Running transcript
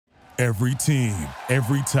Every team,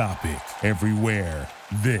 every topic, everywhere.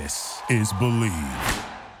 This is Believe.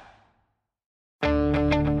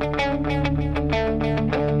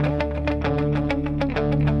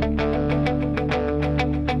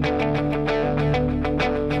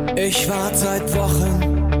 Ich warte seit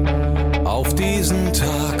Wochen auf diesen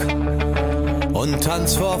Tag und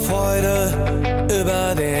tanz vor Freude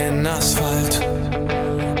über den Asphalt.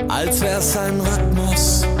 Als wär's ein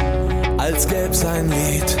Rhythmus, als gäb's ein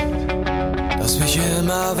Lied, das mich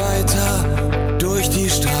immer weiter durch die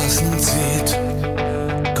Straßen zieht.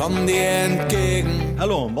 Komm dir entgegen.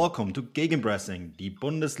 Hello and welcome to Gegenpressing, the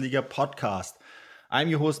Bundesliga podcast. I'm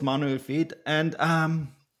your host Manuel Feth and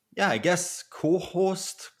I guess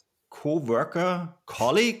co-host, co-worker,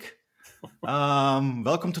 colleague.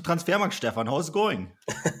 Welcome to Transfermarkt, Stefan. How's it going?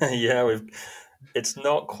 It's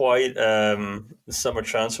not quite the summer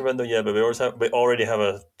transfer window yet, but we already have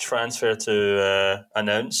a transfer to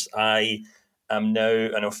announce. I am now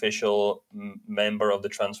an official member of the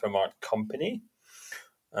Transfermarkt company,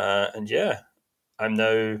 I'm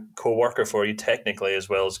now co-worker for you technically as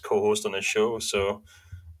well as co-host on the show. So,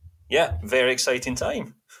 very exciting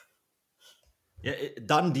time. Yeah,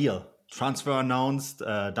 done deal. Transfer announced,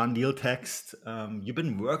 done deal text. You've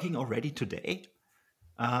been working already today?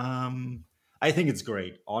 I think it's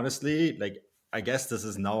great. Honestly, I guess this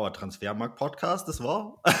is now a Transfermarkt podcast as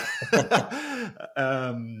well.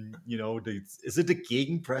 Is it a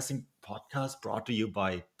Gegenpressing podcast brought to you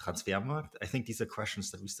by Transfermarkt? I think these are questions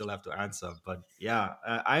that we still have to answer. But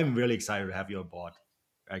I'm really excited to have you on board.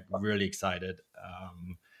 Really excited.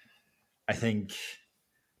 I think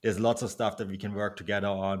there's lots of stuff that we can work together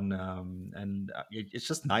on. And it's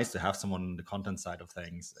just nice to have someone on the content side of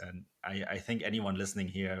things. And I think anyone listening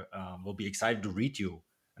here will be excited to read you.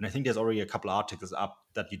 And I think there's already a couple articles up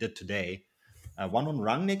that you did today. One on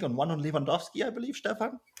Rangnick and one on Lewandowski, I believe,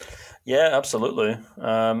 Stefan? Yeah, absolutely.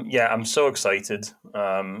 I'm so excited.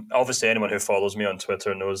 Obviously, anyone who follows me on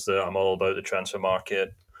Twitter knows that I'm all about the transfer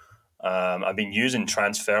market. I've been using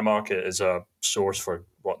Transfermarkt as a source for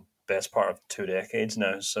best part of 2 decades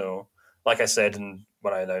now. So, like I said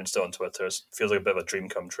when I announced it on Twitter, it feels like a bit of a dream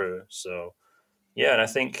come true. So, and I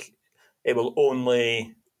think it will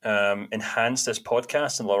only enhance this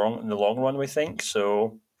podcast in the long run, we think.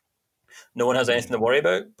 So, no one has anything to worry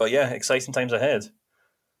about. But exciting times ahead.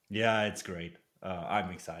 Yeah, it's great.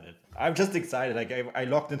 I'm excited. I'm just excited. I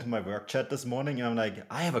logged into my work chat this morning and I'm like,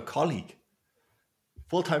 I have a colleague,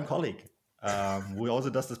 full-time colleague. Who also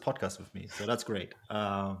does this podcast with me, so that's great.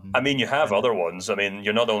 You have other ones.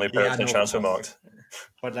 You're not the only person in Transfermarkt.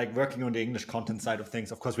 But working on the English content side of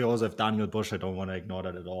things, of course, we also have Daniel Busch. I don't want to ignore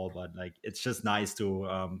that at all. But it's just nice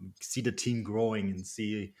to see the team growing and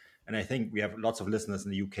see. And I think we have lots of listeners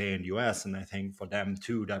in the UK and US, and I think for them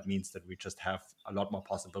too, that means that we just have a lot more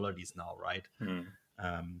possibilities now, right?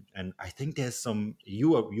 And I think there's some.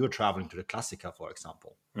 You're traveling to the Klassiker, for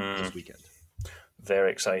example, this weekend.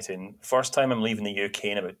 Very exciting. First time I'm leaving the UK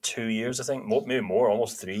in about 2 years, I think. Maybe more,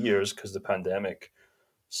 almost 3 years because of the pandemic.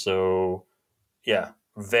 So,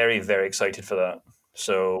 very, very excited for that.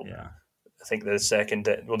 So, I think the second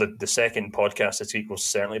podcast this week will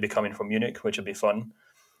certainly be coming from Munich, which will be fun.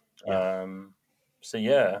 Very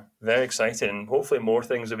exciting. And hopefully more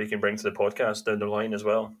things that we can bring to the podcast down the line as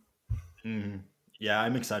well. Mm-hmm. Yeah,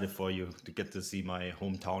 I'm excited for you to get to see my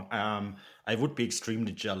hometown. I would be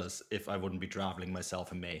extremely jealous if I wouldn't be traveling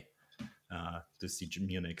myself in May to see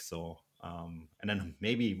Munich. So, and then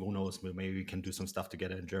maybe, who knows, maybe we can do some stuff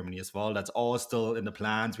together in Germany as well. That's all still in the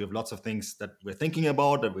plans. We have lots of things that we're thinking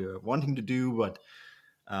about, that we're wanting to do. But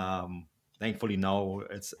thankfully now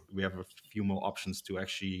we have a few more options to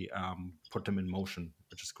actually put them in motion,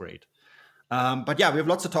 which is great. We have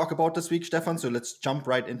lots to talk about this week, Stefan. So let's jump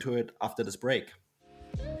right into it after this break.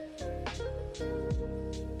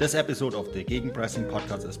 This episode of the Gegenpressing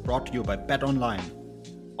podcast is brought to you by BetOnline.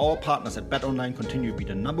 Our partners at BetOnline continue to be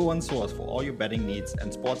the number one source for all your betting needs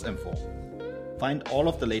and sports info. Find all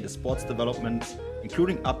of the latest sports developments,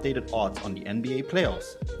 including updated odds on the NBA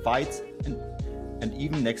playoffs, fights, and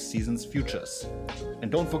even next season's futures. And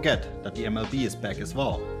don't forget that the MLB is back as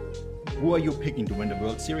well. Who are you picking to win the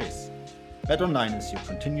World Series? BetOnline is your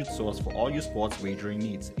continued source for all your sports wagering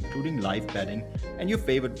needs, including live betting and your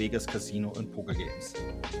favorite Vegas casino and poker games.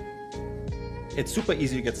 It's super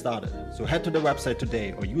easy to get started, so head to the website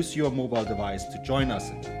today or use your mobile device to join us.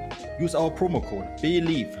 Use our promo code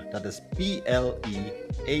BELIEVE, that is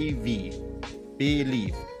BLEAV,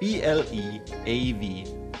 BELIEVE, BLEAV,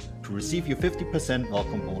 to receive your 50%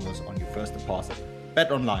 welcome bonus on your first deposit.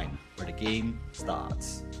 BetOnline, where the game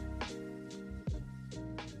starts.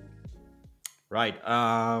 Right.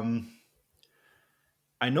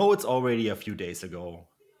 I know it's already a few days ago,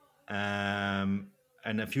 and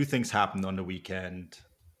a few things happened on the weekend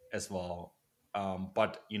as well.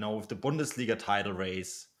 But with the Bundesliga title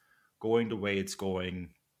race going the way it's going,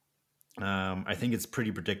 I think it's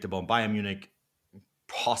pretty predictable. Bayern Munich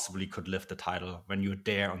possibly could lift the title when you're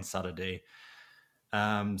there on Saturday.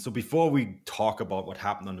 So before we talk about what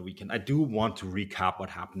happened on the weekend, I do want to recap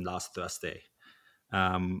what happened last Thursday.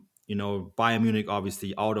 Bayern Munich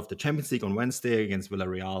obviously out of the Champions League on Wednesday against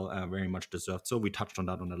Villarreal, very much deserved. So we touched on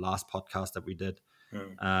that on the last podcast that we did.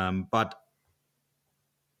 But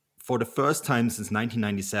for the first time since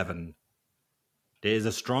 1997, there is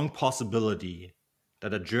a strong possibility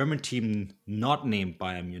that a German team not named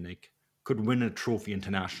Bayern Munich could win a trophy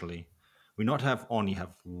internationally. We not only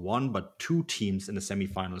have one, but two teams in the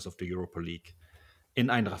semifinals of the Europa League in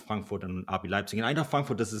Eintracht Frankfurt and RB Leipzig. In Eintracht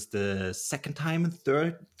Frankfurt, this is the second time in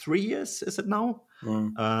 3 years, is it now?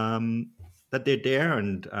 That they're there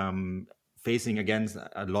and facing against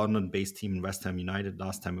a London-based team in West Ham United.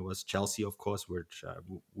 Last time it was Chelsea, of course, which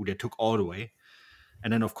who they took all the way.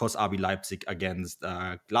 And then, of course, RB Leipzig against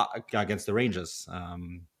the Rangers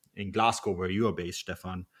in Glasgow, where you are based,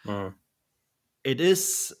 Stefan. It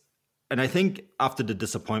is, and I think after the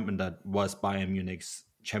disappointment that was Bayern Munich's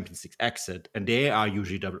Champions League exit, and they are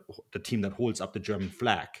usually the team that holds up the German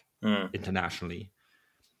flag internationally,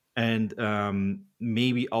 and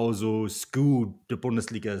maybe also skew the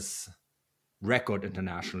Bundesliga's record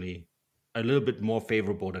internationally a little bit more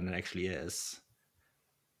favorable than it actually is.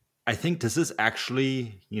 I think this is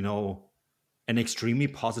actually, an extremely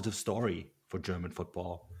positive story for German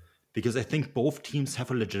football, because I think both teams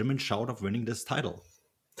have a legitimate shout of winning this title.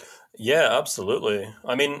 Yeah, absolutely.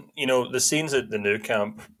 I mean, the scenes at the Nou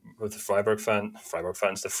Camp with the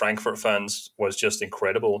the Frankfurt fans was just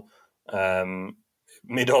incredible.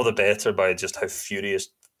 Made all the better by just how furious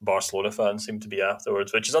Barcelona fans seemed to be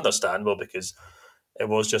afterwards, which is understandable because it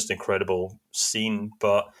was just an incredible scene.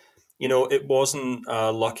 But it wasn't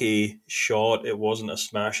a lucky shot. It wasn't a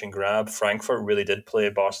smash and grab. Frankfurt really did play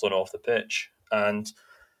Barcelona off the pitch. And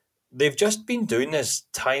they've just been doing this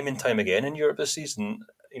time and time again in Europe this season.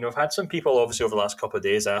 I've had some people, obviously, over the last couple of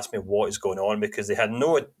days ask me what is going on, because they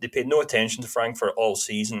paid no attention to Frankfurt all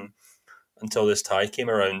season until this tie came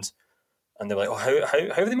around. And they're like, oh,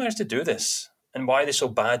 how have they managed to do this? And why are they so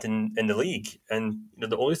bad in the league? And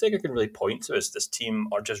the only thing I can really point to is this team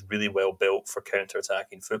are just really well built for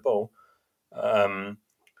counter-attacking football.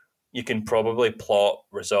 You can probably plot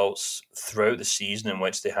results throughout the season in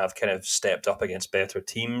which they have kind of stepped up against better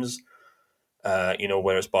teams.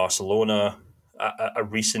 Whereas Barcelona, a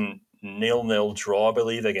recent 0-0 draw, I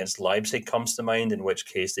believe, against Leipzig comes to mind, in which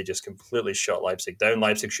case they just completely shut Leipzig down.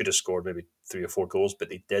 Leipzig should have scored maybe 3 or 4 goals, but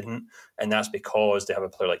they didn't. And that's because they have a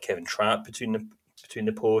player like Kevin Trapp between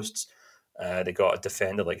the posts. They got a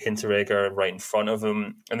defender like Hinteregger right in front of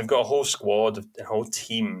them. And they've got a whole squad, a whole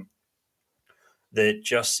team that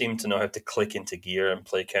just seem to know how to click into gear and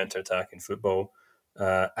play counter-attacking football.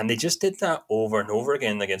 And they just did that over and over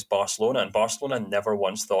again against Barcelona. And Barcelona never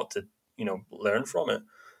once thought to, learn from it.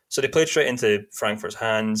 So they played straight into Frankfurt's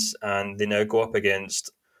hands, and they now go up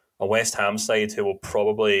against a West Ham side who will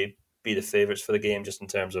probably be the favourites for the game just in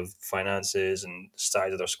terms of finances and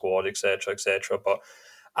size of their squad, etc., etc. But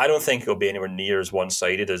I don't think it'll be anywhere near as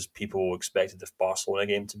one-sided as people expected the Barcelona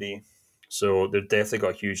game to be. So they've definitely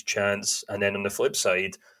got a huge chance. And then on the flip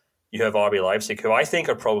side, you have RB Leipzig, who I think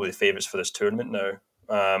are probably the favourites for this tournament now.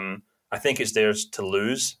 I think it's theirs to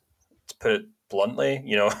lose, to put it bluntly.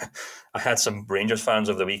 I had some Rangers fans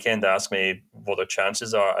over the weekend ask me what their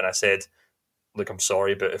chances are, and I said, look, I'm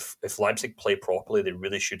sorry, but if Leipzig play properly, they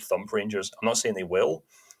really should thump Rangers. I'm not saying they will,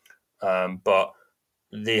 but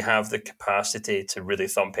they have the capacity to really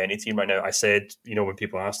thump any team right now. I said, when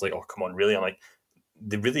people ask, like, oh, come on, really? I'm like,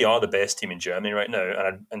 they really are the best team in Germany right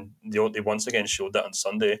now, and they once again showed that on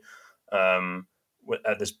Sunday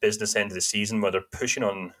at this business end of the season, where they're pushing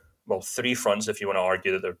on, 3 fronts if you want to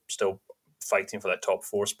argue that they're still fighting for that top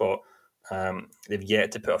 4 spot. They've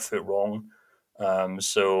yet to put a foot wrong.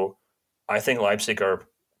 So I think Leipzig are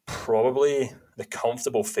probably the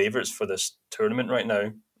comfortable favourites for this tournament right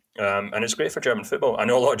now. And it's great for German football. I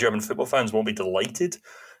know a lot of German football fans won't be delighted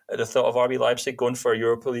at the thought of RB Leipzig going for a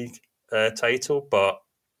Europa League title, but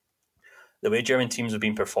the way German teams have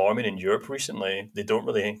been performing in Europe recently, they don't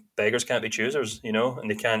really, beggars can't be choosers, and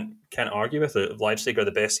they can't argue with it. If Leipzig are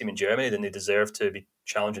the best team in Germany, then they deserve to be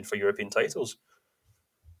challenging for European titles.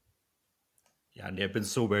 Yeah, and they've been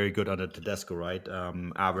so very good under Tedesco, right?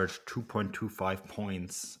 Averaged 2.25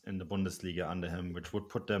 points in the Bundesliga under him, which would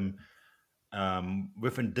put them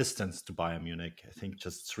within distance to Bayern Munich. I think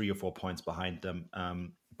just 3 or 4 points behind them.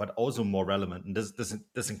 but also more relevant. And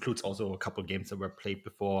this includes also a couple of games that were played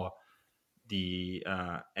before the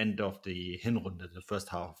end of the Hinrunde, the first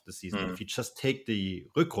half of the season. If you just take the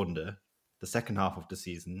Rückrunde, the second half of the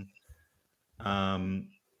season,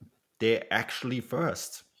 they're actually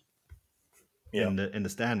first in the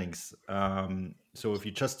standings. So if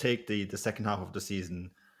you just take the second half of the season,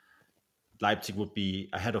 Leipzig would be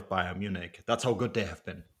ahead of Bayern Munich. That's how good they have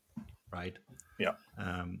been, right? Yeah.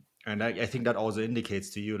 And I think that also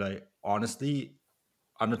indicates to you, like, honestly,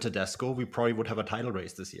 under Tedesco, we probably would have a title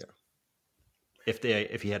race this year if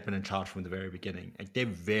he had been in charge from the very beginning. Like, they're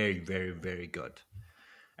very, very, very good.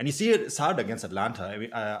 And you see it hard against Atalanta.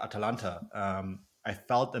 I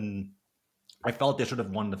felt they should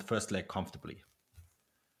have won the first leg comfortably.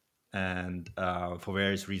 And for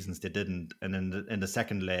various reasons, they didn't. And then in the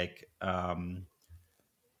second leg,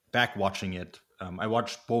 back watching it, I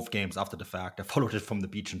watched both games after the fact. I followed it from the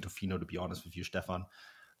beach in Tofino, to be honest with you, Stefan.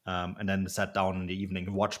 And then sat down in the evening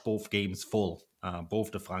and watched both games full, both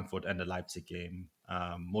the Frankfurt and the Leipzig game,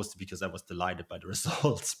 mostly because I was delighted by the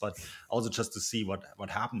results, but also just to see what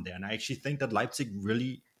happened there. And I actually think that Leipzig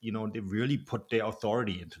really, they really put their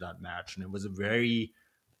authority into that match. And it was a very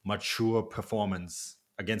mature performance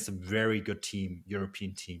against a very good team,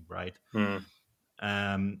 European team, right?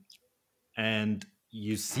 And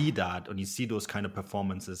you see that, and you see those kind of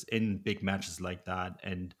performances in big matches like that.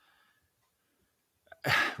 And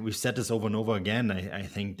we've said this over and over again. I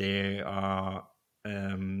think they are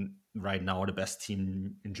right now the best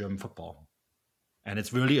team in German football. And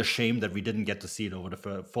it's really a shame that we didn't get to see it over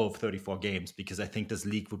the full 34 games, because I think this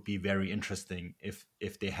league would be very interesting if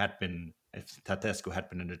Tedesco had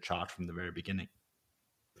been in the charge from the very beginning.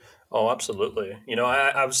 Oh, absolutely.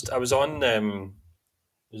 I was on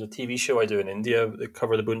there's a TV show I do in India that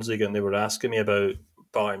cover the Bundesliga, and they were asking me about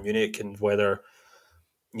Bayern Munich and whether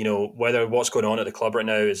what's going on at the club right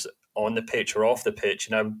now is on the pitch or off the pitch.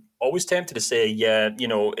 And I'm always tempted to say,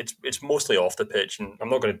 it's mostly off the pitch. And I'm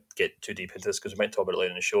not going to get too deep into this because we might talk about it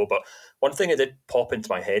later in the show. But one thing that did pop into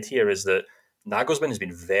my head here is that Nagelsmann has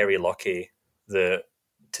been very lucky that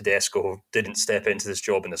Tedesco didn't step into this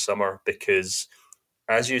job in the summer, because,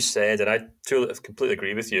 as you said, and I completely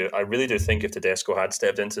agree with you, I really do think if Tedesco had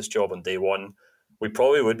stepped into this job on day one, we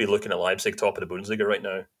probably would be looking at Leipzig top of the Bundesliga right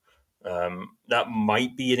now. That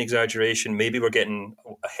might be an exaggeration. Maybe we're getting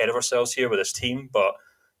ahead of ourselves here with this team, but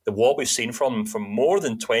what we've seen from more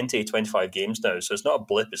than 20, 25 games now, so it's not a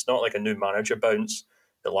blip, it's not like a new manager bounce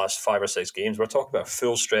the last 5 or 6 games. We're talking about a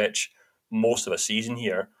full stretch, most of a season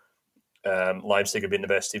here. Leipzig have been the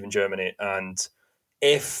best team in Germany, and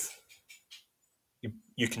if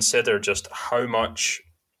you consider just how much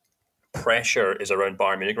pressure is around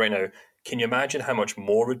Bayern Munich right now, can you imagine how much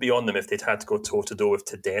more would be on them if they'd had to go toe-to-toe with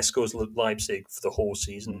Tedesco's Leipzig for the whole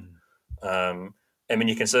season?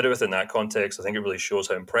 You consider within that context, I think it really shows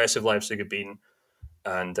how impressive Leipzig have been.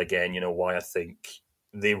 And again, why I think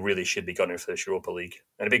they really should be gunning for this Europa League.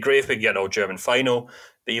 And it'd be great if we could get an all-German final,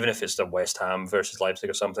 but even if it's the West Ham versus Leipzig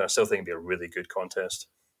or something, I still think it'd be a really good contest.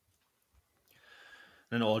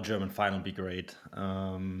 An all-German final would be great.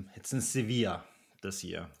 It's in Sevilla this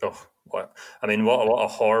year. Oh, what a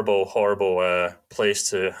horrible, horrible place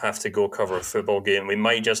to have to go cover a football game. We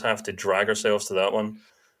might just have to drag ourselves to that one.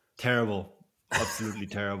 Terrible. Absolutely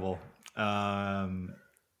terrible. And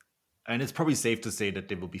it's probably safe to say that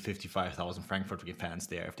there will be 55,000 Frankfurt fans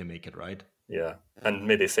there if they make it, right? Yeah, and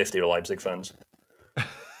maybe 50 Leipzig fans.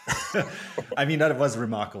 That was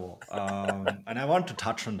remarkable. And I want to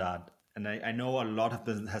touch on that. And I know a lot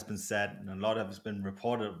has been said and a lot has been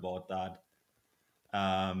reported about that.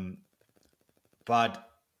 But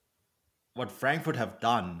what Frankfurt have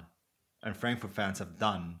done and Frankfurt fans have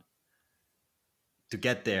done to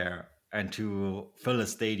get there and to fill a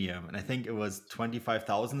stadium, and I think it was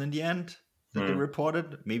 25,000 in the end that they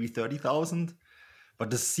reported, maybe 30,000. But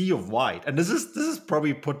the sea of white, and this is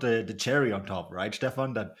probably put the cherry on top, right,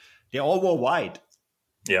 Stefan? That they all wore white.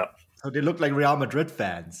 Yeah. So they look like Real Madrid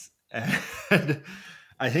fans. And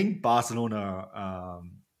I think Barcelona,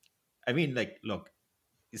 look,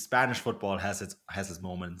 Spanish football has its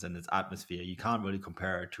moments and its atmosphere. You can't really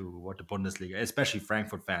compare it to what the Bundesliga, especially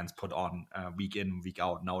Frankfurt fans, put on week in, week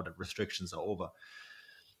out now that restrictions are over.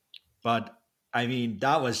 But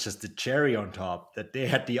that was just the cherry on top, that they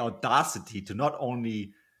had the audacity to not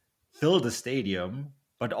only fill the stadium,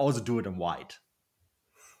 but also do it in white.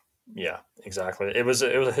 Yeah, exactly. It was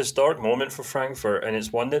a historic moment for Frankfurt, and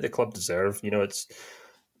it's one that the club deserve.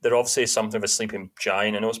 They're obviously something of a sleeping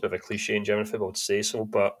giant. I know it's a bit of a cliche in German football to say so,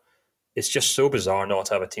 but it's just so bizarre not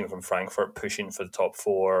to have a team from Frankfurt pushing for the top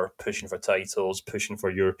 4, pushing for titles, pushing for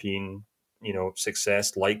European,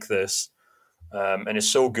 success like this. And it's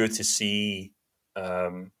so good to see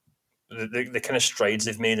the kind of strides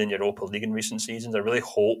they've made in Europa League in recent seasons. I really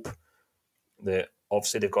hope that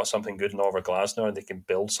obviously they've got something good in Oliver Glasner and they can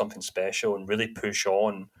build something special and really push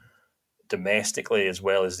on domestically as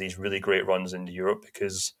well as these really great runs into Europe,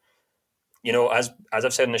 because as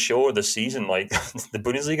I've said in the show this season, like the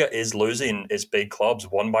Bundesliga is losing its big clubs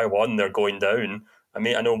one by one. They're going down. I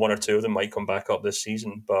mean, I know one or two of them might come back up this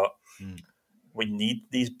season, but we need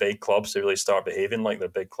these big clubs to really start behaving like they're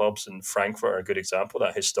big clubs, and Frankfurt are a good example of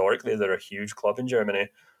that. Historically, they're a huge club in Germany,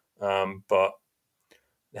 but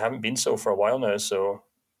they haven't been so for a while now. So,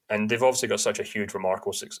 and they've obviously got such a huge,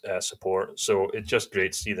 remarkable support. So it's just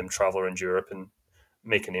great to see them travel around Europe and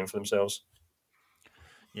make a name for themselves.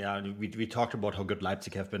 Yeah, we talked about how good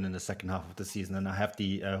Leipzig have been in the second half of the season, and I have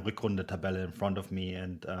the Rückrunde-Tabelle in front of me,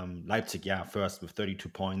 and Leipzig, first with 32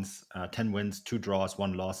 points, 10 wins, 2 draws,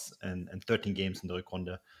 1 loss, and 13 games in the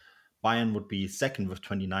Rückrunde. Bayern would be second with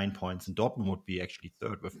 29 points, and Dortmund would be actually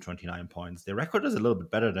third with 29 points. Their record is a little bit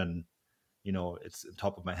better than, it's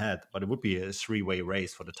top of my head, but it would be a 3-way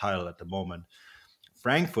race for the title at the moment.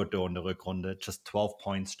 Frankfurt, though, in the Rückrunde, just 12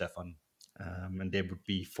 points, Stefan. And they would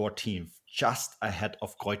be 14th, just ahead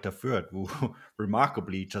of Greuther Fürth, who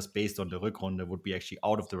remarkably, just based on the Rückrunde, would be actually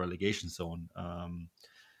out of the relegation zone,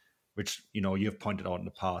 which, you've pointed out in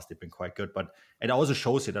the past, they've been quite good. But it also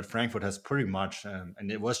shows you that Frankfurt has pretty much,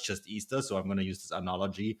 and it was just Easter, so I'm going to use this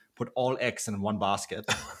analogy, put all eggs in one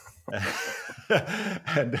basket.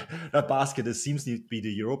 And that basket seems to be the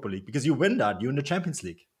Europa League, because you win that, you're in the Champions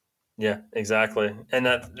League. Yeah, exactly. And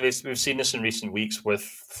we've seen this in recent weeks with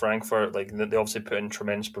Frankfurt. Like, they obviously put in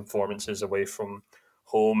tremendous performances away from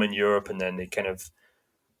home in Europe, and then they kind of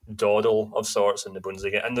dawdle of sorts in the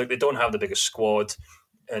Bundesliga. And they don't have the biggest squad.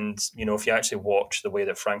 And, if you actually watch the way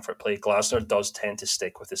that Frankfurt play, Glasner does tend to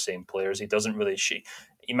stick with the same players. He doesn't really...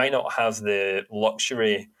 He might not have the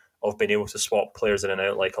luxury of being able to swap players in and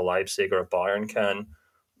out like a Leipzig or a Bayern can.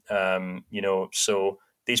 So...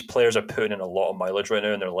 These players are putting in a lot of mileage right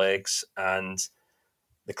now in their legs, and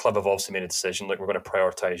the club have obviously made a decision, like, we're going to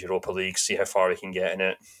prioritise Europa League, see how far we can get in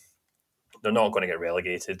it. They're not going to get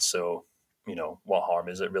relegated, so, what harm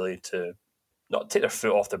is it really to not take their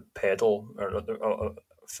foot off the pedal or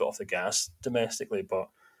foot off the gas domestically, but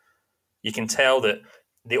you can tell that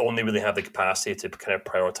they only really have the capacity to kind of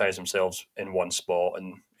prioritise themselves in one spot,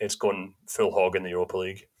 and it's going full hog in the Europa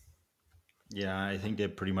League. Yeah, I think they're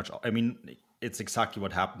pretty much... it's exactly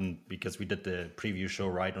what happened, because we did the preview show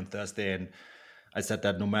right on Thursday, and I said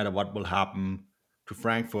that no matter what will happen to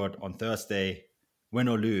Frankfurt on Thursday, win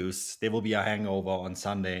or lose, there will be a hangover on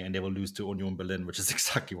Sunday, and they will lose to Union Berlin, which is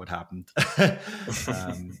exactly what happened. I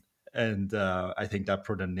think that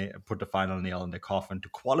put the final nail in the coffin to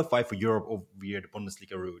qualify for Europe via the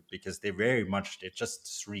Bundesliga route, because they're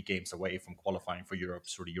just 3 games away from qualifying for Europe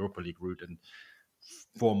through the Europa League route, and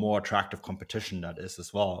for more attractive competition that is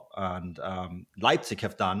as well. And Leipzig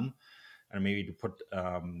have done, and maybe to put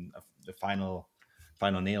the final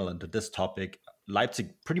nail into this topic,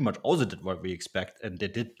 Leipzig pretty much also did what we expect, and they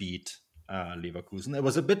did beat Leverkusen. It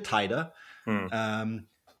was a bit tighter.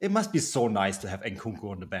 It must be so nice to have Nkunku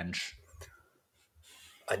on the bench.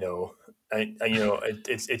 I know.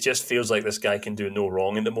 It just feels like this guy can do no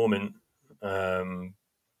wrong at the moment.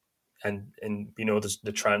 And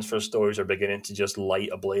the transfer stories are beginning to just light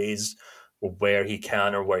ablaze where he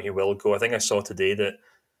can or where he will go. I think I saw today that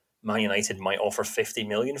Man United might offer 50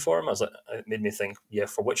 million for him. It made me think,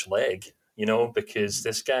 for which leg? Because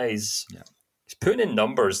this guy's he's putting in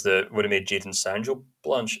numbers that would have made Jadon Sancho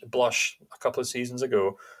blush a couple of seasons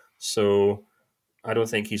ago. So I don't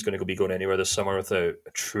think he's going to be going anywhere this summer without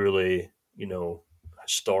a truly,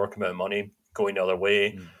 historic amount of money going the other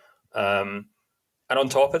way. And on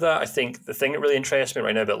top of that, I think the thing that really interests me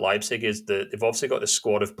right now about Leipzig is that they've obviously got this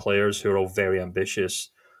squad of players who are all very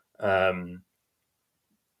ambitious. And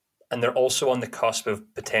they're also on the cusp of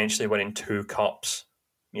potentially winning 2 cups.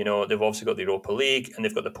 They've obviously got the Europa League and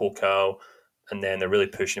they've got the Pokal, and then they're really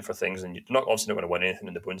pushing for things. And they're obviously not going to win anything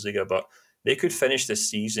in the Bundesliga, but they could finish this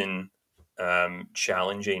season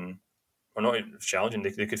challenging, or not challenging.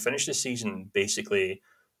 They could finish this season basically,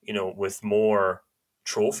 with more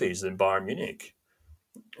trophies than Bayern Munich.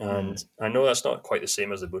 And I know that's not quite the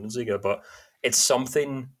same as the Bundesliga, but it's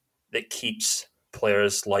something that keeps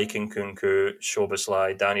players like Nkunku,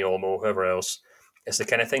 Szoboszlai, Dani Olmo, whoever else. It's the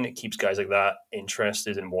kind of thing that keeps guys like that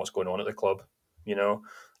interested in what's going on at the club,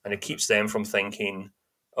 and it keeps them from thinking,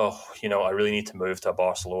 I really need to move to a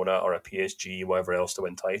Barcelona or a PSG, whatever else, to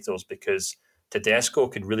win titles, because Tedesco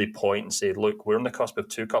could really point and say, look, we're on the cusp of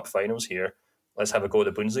 2 cup finals here. Let's have a go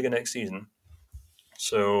at the Bundesliga next season.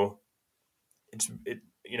 So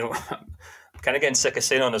kind of getting sick of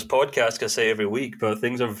saying on this podcast, because I say every week, but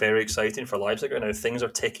things are very exciting for Leipzig right now. Things are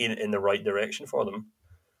ticking in the right direction for them.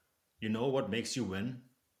 You know what makes you win?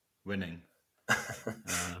 Winning.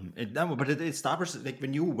 But it establishes, like,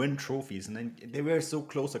 when you win trophies, and then they were so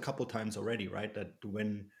close a couple times already, right? That to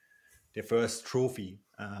win their first trophy,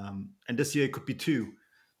 and this year it could be 2,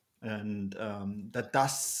 and that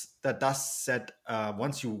does set.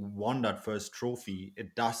 Once you won that first trophy,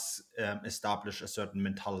 it does establish a certain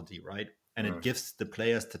mentality, right? And it gives the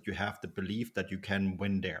players that you have the belief that you can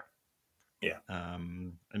win there. Yeah.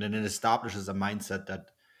 And then it establishes a mindset that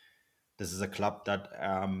this is a club that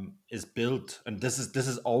is built, and this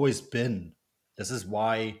is always been. This is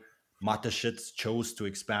why Mateschitz chose to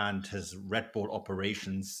expand his Red Bull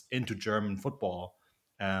operations into German football.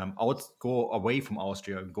 Go away from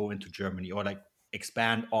Austria and go into Germany, or like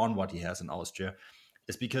expand on what he has in Austria.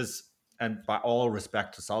 Is because, and by all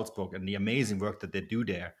respect to Salzburg and the amazing work that they do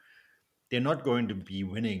there, they're not going to be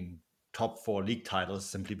winning top 4 league titles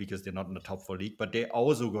simply because they're not in the top 4 league, but they're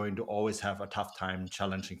also going to always have a tough time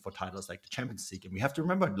challenging for titles like the Champions League. And we have to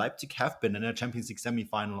remember, Leipzig have been in a Champions League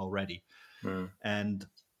semi-final already. And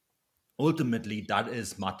ultimately, that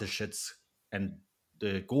is Mateschitz, and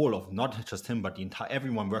the goal of not just him, but the entire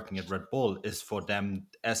everyone working at Red Bull is for them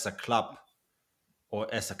as a club or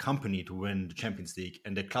as a company to win the Champions League,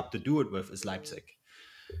 and the club to do it with is Leipzig.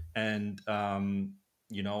 And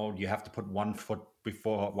you have to put one foot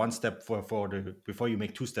before one step before you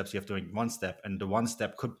make 2 steps. You have to make 1 step, and the 1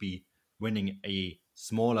 step could be winning a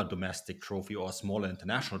smaller domestic trophy or a smaller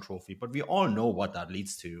international trophy. But we all know what that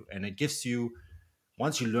leads to, and it gives you,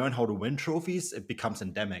 once you learn how to win trophies, it becomes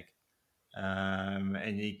endemic, and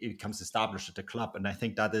it becomes established at the club. And I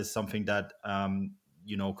think that is something that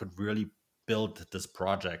could really build this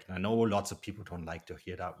project. And I know lots of people don't like to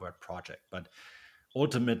hear that word project, but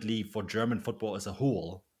ultimately, for German football as a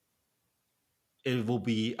whole, it will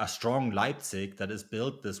be a strong Leipzig that is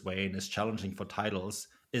built this way and is challenging for titles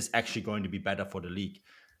is actually going to be better for the league.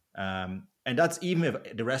 And that's even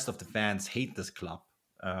if the rest of the fans hate this club.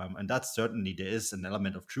 And that's certainly, there is an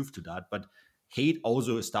element of truth to that, but hate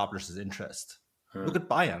also establishes interest. Look at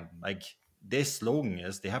Bayern. Like, their slogan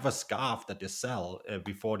is, they have a scarf that they sell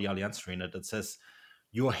before the Allianz Arena that says,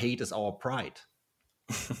 "Your hate is our pride."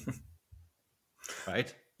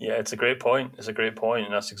 Right? Yeah, it's a great point.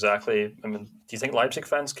 And that's exactly, I mean, do you think Leipzig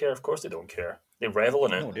fans care? Of course they don't care. They revel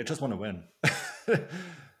in it. No, they just want to win.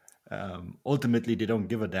 Ultimately, they don't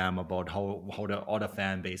give a damn about how the other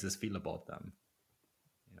fan bases feel about them.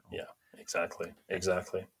 Yeah, exactly.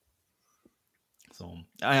 So,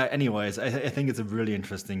 anyways, I think it's a really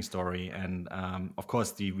interesting story, and of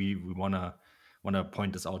course, we want to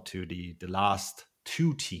point this out to the last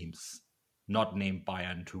 2 teams not named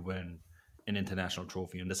Bayern to win an international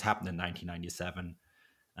trophy, and this happened in 1997.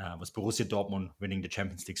 Was Borussia Dortmund winning the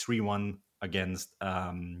Champions League 3-1 against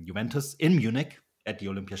Juventus in Munich at the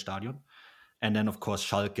Olympiastadion, and then of course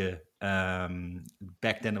Schalke.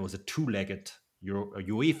 Back then it was a 2-legged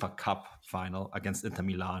UEFA Cup final against Inter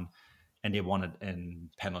Milan, and they won it in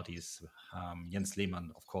penalties. Jens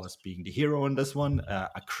Lehmann, of course, being the hero in this one.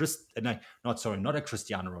 Not a Cristiano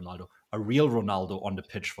Ronaldo, a real Ronaldo on the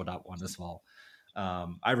pitch for that one as well.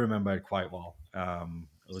 I remember it quite well.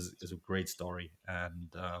 It was a great story,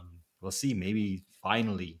 and we'll see. Maybe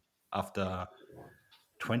finally, after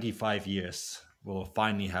 25 years, we'll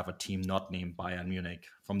finally have a team not named Bayern Munich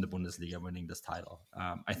from the Bundesliga winning this title.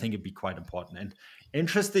 I think it'd be quite important. And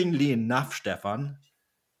interestingly enough, Stefan,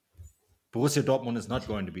 Borussia Dortmund is not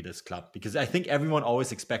going to be this club, because I think everyone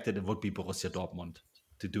always expected it would be Borussia Dortmund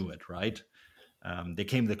to do it, right? They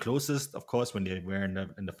came the closest, of course, when they were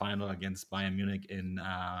in the final against Bayern Munich in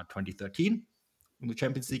 2013 in the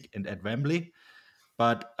Champions League and at Wembley.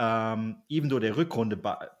 But even though the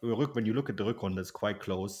Rückrunde, when you look at the Rückrunde, it's quite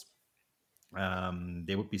close.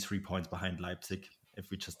 They would be 3 points behind Leipzig if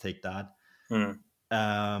we just take that.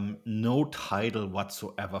 No title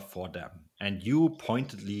whatsoever for them. And you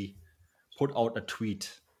pointedly put out a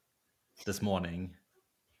tweet this morning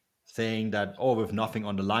saying that, with nothing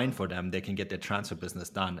on the line for them, they can get their transfer business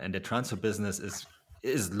done. And the transfer business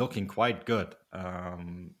is looking quite good.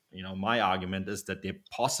 My argument is that they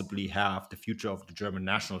possibly have the future of the German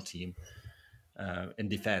national team in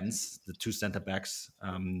defense, the 2 center backs.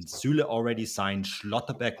 Süle already signed,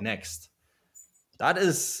 Schlotterbeck next. That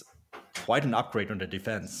is quite an upgrade on the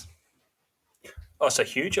defense. Oh, it's a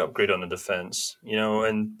huge upgrade on the defense,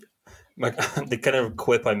 and the kind of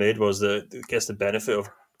quip I made was that, I guess, the benefit of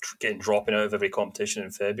dropping out of every competition in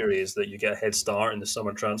February is that you get a head start in the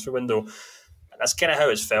summer transfer window. And that's kind of how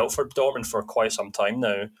it's felt for Dortmund for quite some time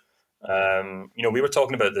now. We were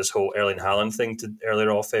talking about this whole Erling Haaland thing earlier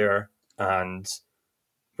off air, And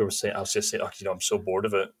we were saying, I was just saying, I'm so bored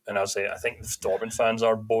of it. And I was saying, I think the Dortmund fans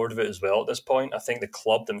are bored of it as well at this point. I think the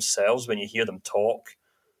club themselves, when you hear them talk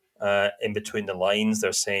in between the lines,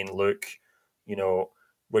 they're saying, look,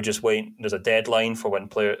 we're just waiting. There's a deadline for when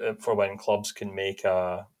clubs can make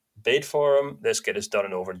a bid for him. Let's get this done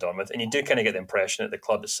and over and done with. And you do kind of get the impression that the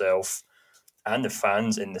club itself and the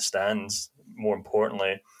fans in the stands, more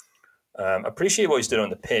importantly, appreciate what he's doing on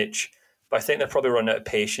the pitch. But I think they're probably running out of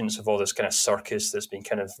patience of all this kind of circus that's been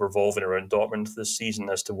kind of revolving around Dortmund this season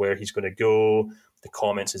as to where he's going to go, the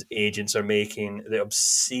comments his agents are making, the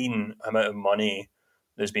obscene amount of money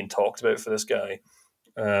that's been talked about for this guy.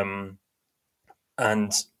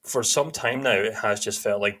 And for some time now, it has just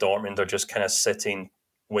felt like Dortmund are just kind of sitting,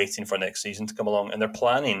 waiting for next season to come along. And they're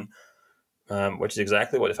planning, which is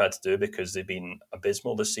exactly what they've had to do because they've been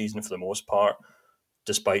abysmal this season for the most part,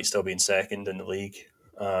 despite still being second in the league.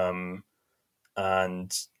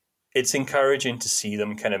 And it's encouraging to see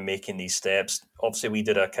them kind of making these steps. Obviously, we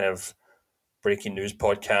did a kind of breaking news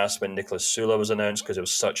podcast when Niklas Süle was announced because it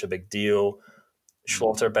was such a big deal.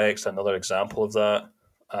 Schlotterbeck's another example of that.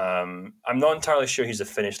 I'm not entirely sure he's a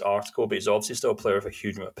finished article, but he's obviously still a player of a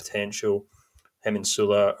huge amount of potential. Him and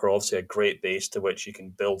Süle are obviously a great base to which you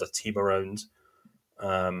can build a team around.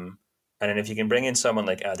 And then if you can bring in someone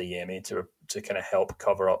like Adeyemi to kind of help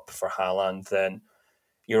cover up for Haaland, then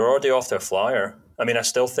you're already off to a flyer. I mean, I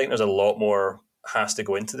still think there's a lot more has to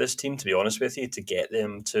go into this team, to be honest with you, to get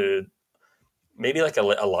them to maybe like a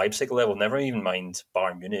Leipzig level, never even mind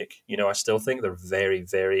Bayern Munich. I still think they're very,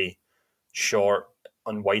 very short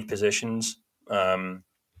on wide positions.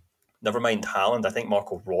 Never mind Haaland. I think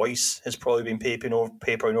Marco Reus has probably been papering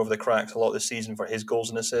over the cracks a lot this season for his goals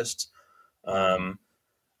and assists.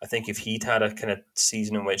 I think if he'd had a kind of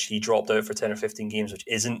season in which he dropped out for 10 or 15 games, which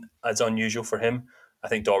isn't as unusual for him, I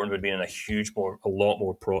think Dortmund would be in a lot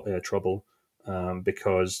more trouble.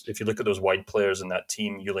 Because if you look at those wide players in that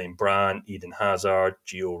team, Julian Brandt, Eden Hazard,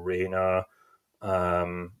 Gio Reyna, I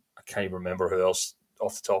can't even remember who else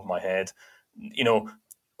off the top of my head.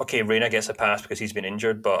 Okay, Reyna gets a pass because he's been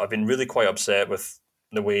injured, but I've been really quite upset with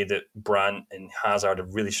the way that Brandt and Hazard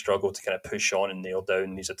have really struggled to kind of push on and nail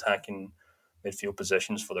down these attacking midfield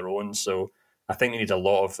positions for their own. So I think they need a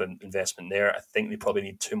lot of investment there. I think they probably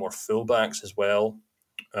need 2 more fullbacks as well.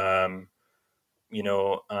 And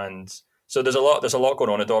so there's a lot going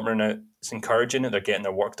on at Dortmund now. It's encouraging that they're getting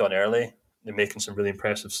their work done early. They're making some really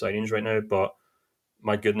impressive signings right now, but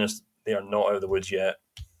my goodness, they are not out of the woods yet.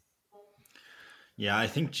 Yeah, I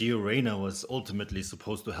think Gio Reyna was ultimately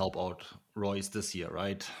supposed to help out Reus this year,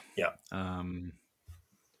 right? Yeah.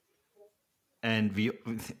 And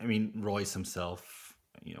Reus himself,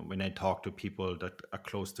 when I talk to people that are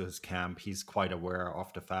close to his camp, he's quite aware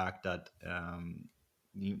of the fact that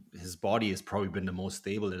his body has probably been the most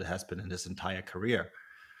stable it has been in his entire career.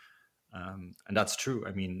 And that's true.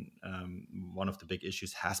 I mean, one of the big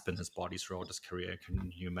issues has been his body throughout his career.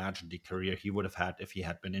 Can you imagine the career he would have had if he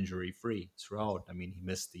had been injury-free throughout? I mean, he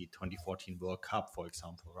missed the 2014 World Cup, for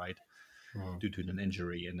example, right? Due to an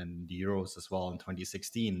injury, and then the Euros as well in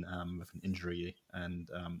 2016 with an injury. And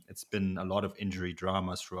it's been a lot of injury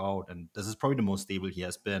drama throughout. And this is probably the most stable he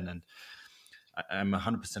has been. And I'm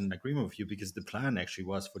 100% in agreement with you because the plan actually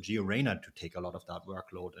was for Gio Reyna to take a lot of that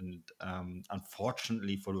workload. And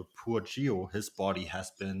unfortunately for the poor Gio, his body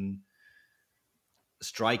has been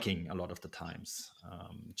striking a lot of the times,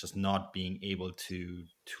 just not being able to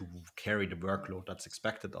carry the workload that's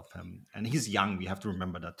expected of him. And he's young. We have to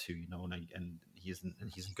remember that too, and he's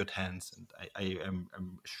in good hands. And I am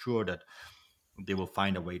sure that they will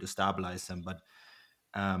find a way to stabilize him. But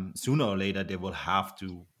sooner or later, they will have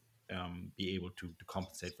to be able to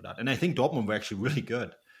compensate for that. And I think Dortmund were actually really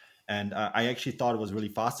good. And I actually thought it was really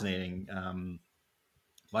fascinating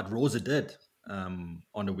what Rose did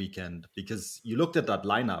on the weekend, because you looked at that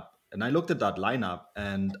lineup, and I looked at that lineup,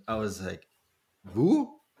 and I was like,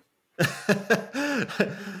 who?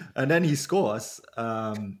 And then he scores.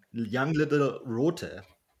 Young little Rothe,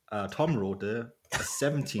 Tom Rothe, a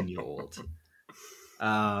 17-year-old.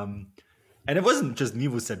 And it wasn't just me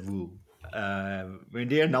who said woo. When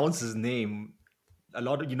they announced his name, a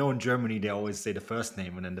lot of, in Germany, they always say the first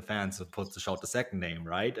name and then the fans are supposed to shout the second name,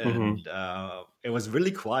 right? And it was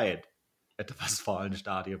really quiet at the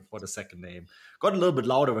Westfalenstadion for the second name. Got a little bit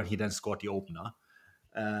louder when he then scored the opener.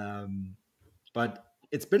 But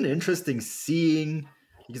it's been interesting seeing,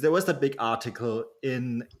 because there was that big article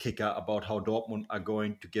in Kicker about how Dortmund are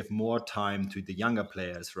going to give more time to the younger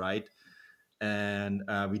players, right? And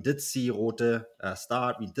we did see Rothe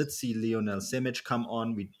start. We did see Lionel Simic come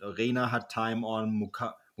on. Reyna had time on.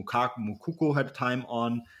 Mukoko had time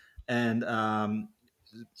on. And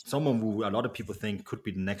someone who a lot of people think could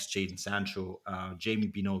be the next Jadon Sancho, Jamie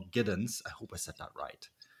Bino Giddens. I hope I said that right.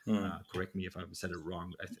 Correct me if I said it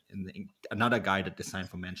wrong. Another guy that they signed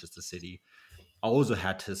for Manchester City also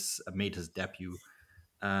made his debut.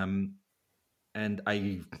 And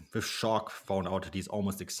I, with shock, found out that he's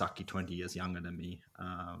almost exactly 20 years younger than me.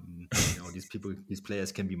 These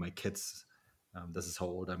players can be my kids. This is how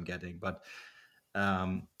old I'm getting. But,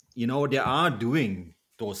 they are doing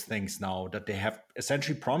those things now that they have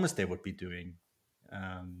essentially promised they would be doing,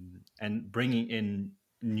 and bringing in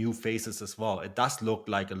new faces as well. It does look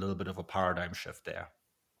like a little bit of a paradigm shift there.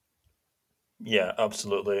 Yeah,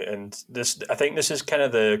 absolutely. And I think this is kind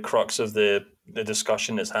of the crux of the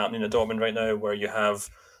discussion that's happening at Dortmund right now, where you have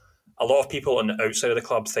a lot of people on the outside of the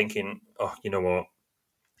club thinking, oh, you know what,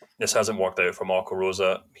 this hasn't worked out for Marco Rose.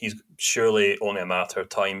 He's surely only a matter of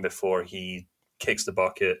time before he kicks the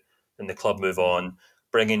bucket and the club move on.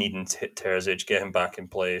 Bring in Edin Terzic, get him back in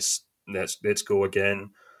place. Let's go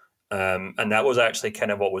again. And that was actually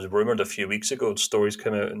kind of what was rumoured a few weeks ago. Stories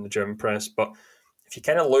came out in the German press. But if you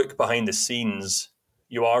kind of look behind the scenes,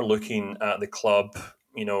 you are looking at the club,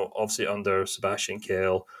 obviously under Sebastian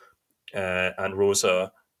Kehl and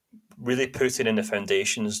Rosa, really putting in the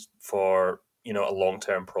foundations for, a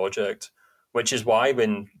long-term project, which is why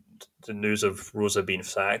when the news of Rosa being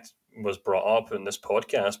sacked was brought up in this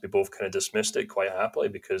podcast, we both kind of dismissed it quite happily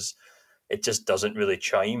because it just doesn't really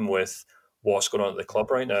chime with what's going on at the club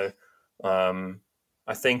right now.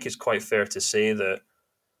 I think it's quite fair to say that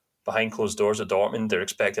behind closed doors at Dortmund, they're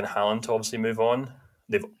expecting Haaland to obviously move on.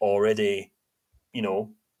 They've already,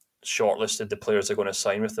 shortlisted the players they're going to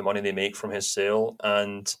sign with the money they make from his sale,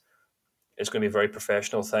 and it's going to be very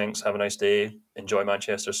professional. Thanks, have a nice day, enjoy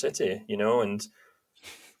Manchester City, and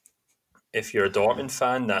if you're a Dortmund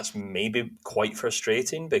fan, that's maybe quite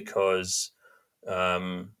frustrating because,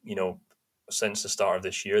 since the start of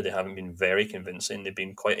this year, they haven't been very convincing. They've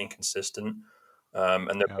been quite inconsistent.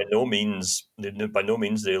 And they're by no means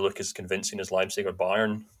they look as convincing as Leipzig or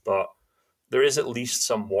Bayern, but there is at least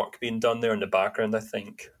some work being done there in the background, I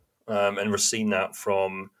think. And we're seeing that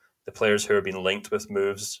from the players who are being linked with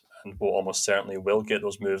moves and will almost certainly will get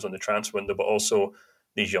those moves on the transfer window, but also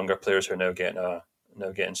these younger players who are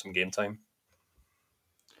now getting some game time.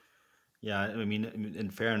 Yeah, I mean,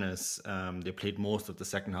 in fairness, they played most of the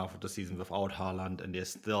second half of the season without Haaland, and they're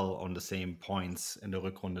still on the same points in the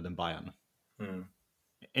Rückrunde than Bayern.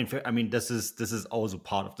 In fact, I mean, this is also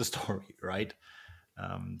part of the story, right?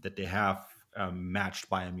 That they have matched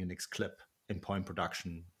Bayern Munich's clip in point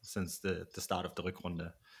production since the start of the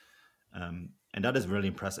Rückrunde. And that is really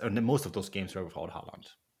impressive. And most of those games were without Haaland.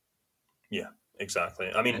 Yeah,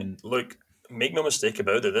 exactly. I mean, look, make no mistake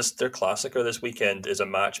about it. Their Klassiker this weekend is a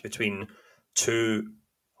match between two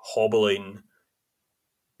hobbling,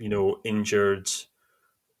 injured,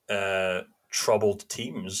 troubled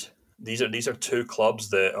teams. These are two clubs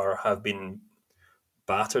that have been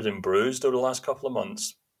battered and bruised over the last couple of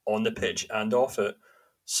months on the pitch and off it.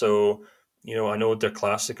 So, I know their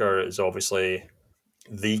Klassiker is obviously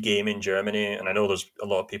the game in Germany, and I know there's a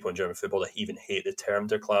lot of people in German football that even hate the term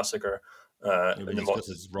der Klassiker. Because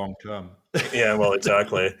it's wrong term. Yeah, well,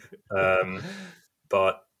 exactly. Of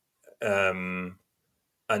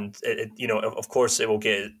course, it will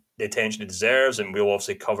get the attention it deserves, and we'll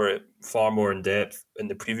obviously cover it far more in depth in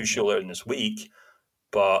the preview show later in this week.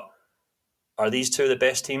 But are these two the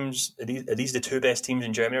best teams? Are these the two best teams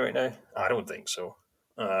in Germany right now? I don't think so.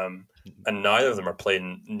 And neither of them are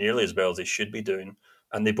playing nearly as well as they should be doing.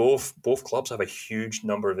 And they both clubs have a huge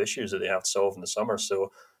number of issues that they have to solve in the summer.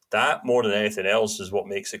 So that, more than anything else, is what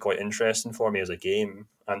makes it quite interesting for me as a game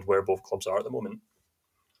and where both clubs are at the moment.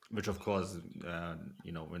 Which, of course,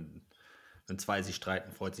 when zwei sich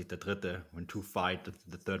streiten, freut sich der Dritte. When two fight,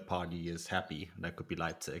 the third party is happy. That could be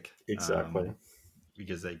Leipzig. Exactly.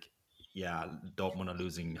 Because, Dortmund are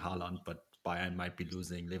losing Haaland, but Bayern might be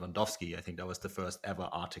losing Lewandowski. I think that was the first ever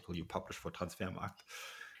article you published for Transfermarkt.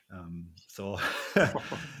 So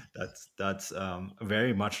that's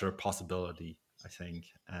very much a possibility, I think.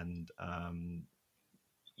 And,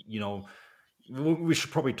 we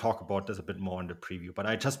should probably talk about this a bit more in the preview, but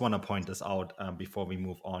I just want to point this out before we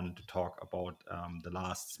move on to talk about the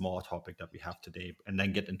last small topic that we have today, and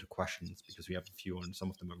then get into questions, because we have a few and some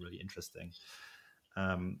of them are really interesting.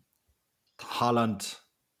 The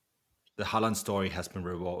Haaland story has been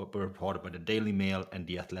reported by the Daily Mail and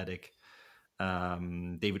The Athletic.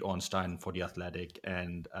 David Ornstein for The Athletic,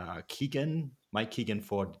 and Mike Keegan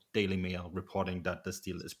for Daily Mail, reporting that this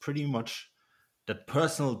deal is pretty much that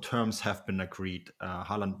personal terms have been agreed.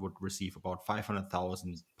 Haaland would receive about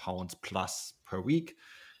 £500,000 plus per week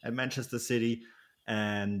at Manchester City.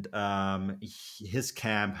 And his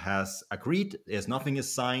camp has agreed. There's nothing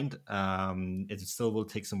is signed. It still will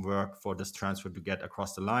take some work for this transfer to get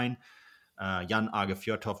across the line. Jan Age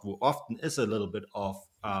Fjørtoft, who often is a little bit of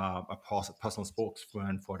a personal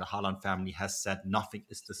spokesman for the Haaland family, has said nothing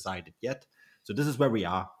is decided yet. So this is where we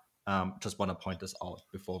are. Just want to point this out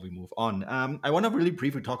before we move on. I want to really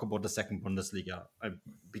briefly talk about the second Bundesliga,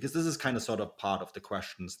 because this is kind of sort of part of the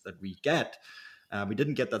questions that we get. We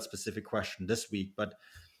didn't get that specific question this week, but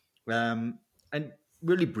and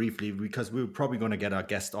really briefly, because we're probably going to get our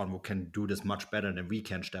guest on who can do this much better than we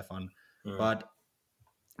can, Stefan. But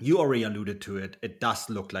you already alluded to it. It does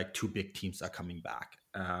look like two big teams are coming back.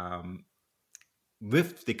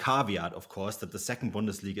 With the caveat, of course, that the second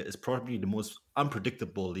Bundesliga is probably the most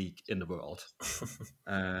unpredictable league in the world.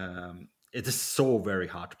 It is so very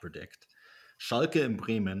hard to predict. Schalke and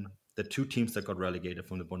Bremen, the two teams that got relegated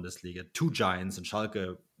from the Bundesliga, two giants, and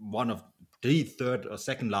Schalke, one of the third or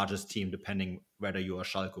second largest team, depending whether you're a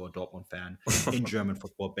Schalke or Dortmund fan in German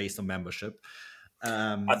football based on membership.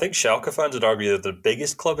 I think Schalke fans would argue they're the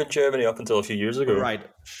biggest club in Germany up until a few years ago. Right,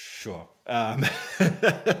 sure.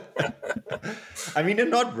 I mean, they're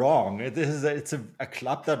not wrong. It's a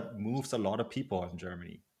club that moves a lot of people in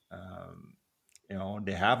Germany.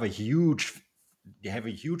 They have a huge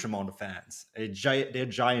amount of fans. They're a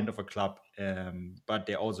giant of a club, but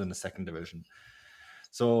they're also in the second division.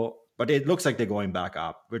 So, but it looks like they're going back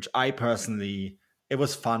up, which I personally, it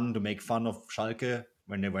was fun to make fun of Schalke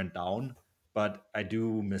when they went down, but I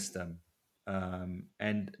do miss them.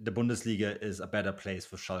 And the Bundesliga is a better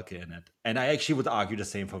place with Schalke in it. And I actually would argue the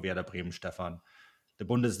same for Werder Bremen, Stefan. The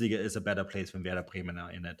Bundesliga is a better place when Werder Bremen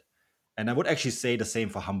are in it. And I would actually say the same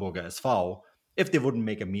for Hamburger SV if they wouldn't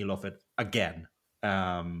make a meal of it again.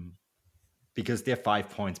 Because they're 5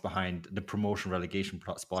 points behind the promotion relegation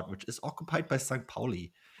spot, which is occupied by St.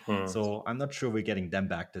 Pauli. So I'm not sure we're getting them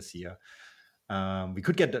back this year. We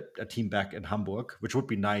could get a team back in Hamburg, which would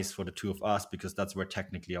be nice for the two of us because that's where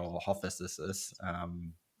technically our office is.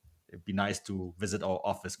 It'd be nice to visit our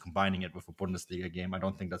office, combining it with a Bundesliga game. I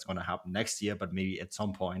don't think that's going to happen next year, but maybe at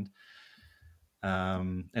some point.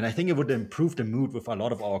 And I think it would improve the mood with a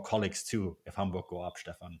lot of our colleagues too if Hamburg go up,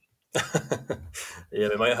 Stefan. Yeah,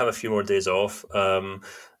 we might have a few more days off.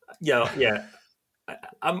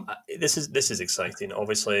 This is exciting.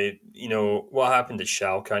 Obviously, what happened at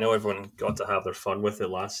Schalke. I know everyone got to have their fun with it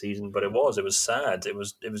last season, but it was sad. It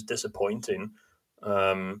was disappointing,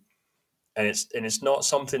 and it's not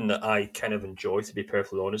something that I kind of enjoy, to be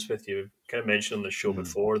perfectly honest with you. Kind of mentioned on the show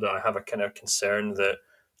before that I have a kind of concern that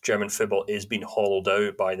German football is being hollowed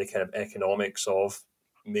out by the kind of economics of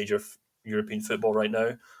major European football right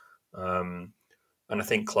now. And I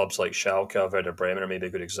think clubs like Schalke, Werder Bremen are maybe a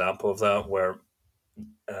good example of that, where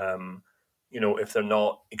if they're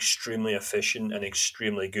not extremely efficient and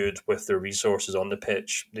extremely good with their resources on the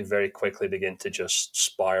pitch, they very quickly begin to just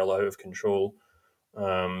spiral out of control.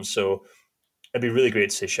 So it'd be really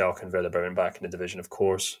great to see Schalke and Werder Bremen back in the division, of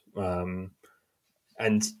course. And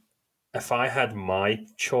if I had my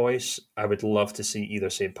choice, I would love to see either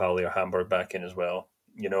St. Pauli or Hamburg back in as well.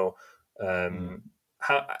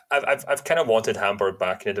 I've kind of wanted Hamburg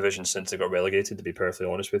back in the division since they got relegated, to be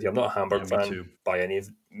perfectly honest with you. I'm not a Hamburg fan by any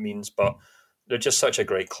means, but they're just such a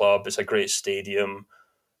great club. It's a great stadium.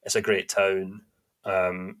 It's a great town.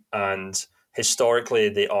 And historically,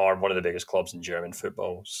 they are one of the biggest clubs in German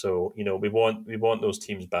football. So, we want those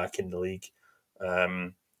teams back in the league,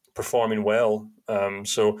 performing well. But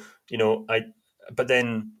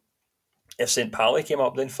then if St. Pauli came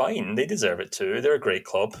up, then fine. They deserve it too. They're a great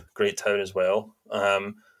club, great town as well.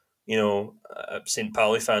 St.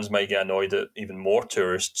 Pauli fans might get annoyed at even more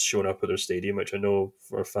tourists showing up at their stadium, which I know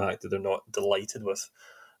for a fact that they're not delighted with,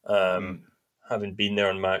 having been there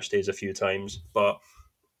on match days a few times. But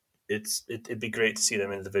it'd be great to see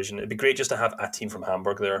them in the division. It'd be great just to have a team from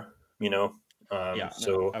Hamburg there,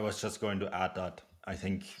 So I was just going to add that I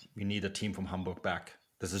think we need a team from Hamburg back.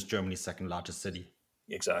 This is Germany's second largest city.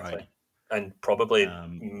 Exactly. Right? And probably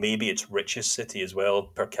maybe its richest city as well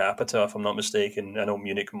per capita, if I'm not mistaken. I know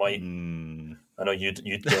Munich might. I know you'd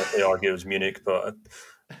definitely argue it was Munich, but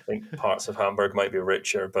I think parts of Hamburg might be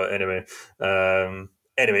richer. But anyway,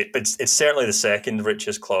 but it's certainly the second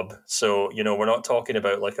richest club. So we're not talking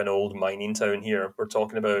about like an old mining town here. We're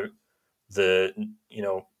talking about I don't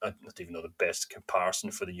even know the best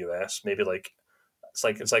comparison for the US. Maybe it's like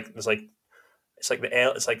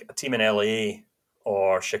a team in LA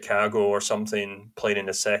or Chicago or something playing in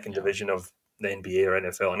the second division of the NBA or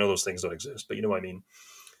NFL. I know those things don't exist, but you know what I mean?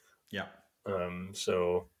 Yeah.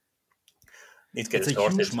 So need to get it's it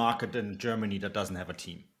sorted. Huge market in Germany that doesn't have a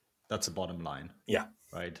team. That's the bottom line. Yeah.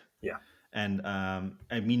 Right? Yeah. And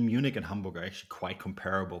I mean, Munich and Hamburg are actually quite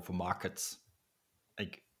comparable for markets.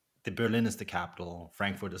 Like the Berlin is the capital,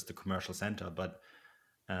 Frankfurt is the commercial center, but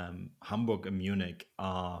Hamburg and Munich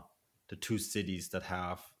are the two cities that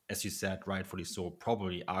have, as you said, rightfully so,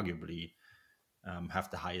 probably arguably have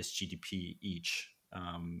the highest GDP each.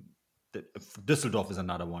 Düsseldorf is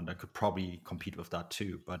another one that could probably compete with that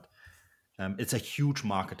too, but it's a huge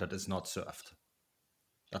market that is not served.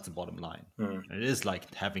 That's the bottom line. It is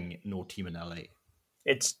like having no team in LA.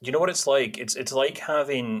 It's, you know what it's like? It's like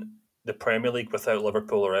having the Premier League without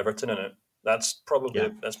Liverpool or Everton in it. That's probably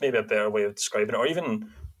that's maybe a better way of describing it, or even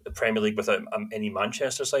the Premier League without any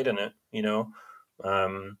Manchester side in it. You know,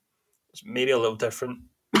 it's maybe a little different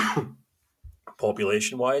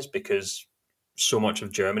population wise because so much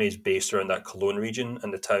of Germany is based around that Cologne region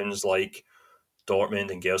and the towns like Dortmund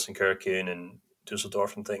and Gelsenkirchen and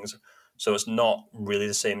Dusseldorf and things. So it's not really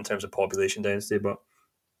the same in terms of population density, but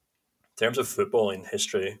in terms of footballing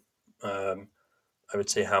history, I would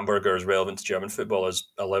say Hamburg are as relevant to German football as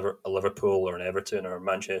a Liverpool or an Everton or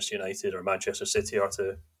Manchester United or Manchester City are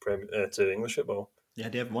to English football. Yeah,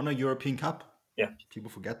 they have won a European Cup. Yeah. People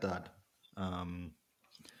forget that.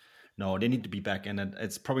 No, they need to be back, and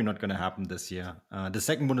it's probably not going to happen this year. The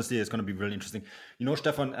second Bundesliga is going to be really interesting. You know,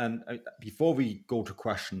 Stefan, and before we go to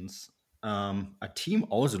questions, a team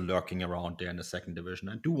also lurking around there in the second division.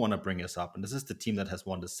 I do want to bring this up, and this is the team that has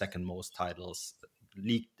won the second most titles,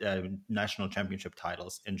 league national championship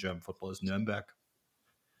titles in German football, is Nuremberg.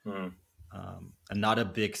 Another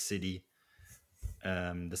big city,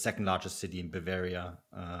 the second largest city in Bavaria,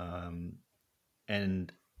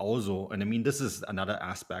 and I mean, this is another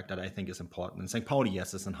aspect that I think is important. And St. Pauli,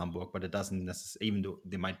 yes, is in Hamburg, but it doesn't necessarily, even though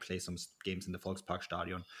they might play some games in the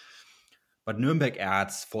Volksparkstadion. But Nuremberg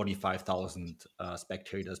adds 45,000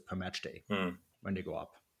 spectators per match day when they go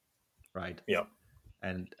up, right? Yeah.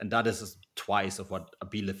 And that is twice of what a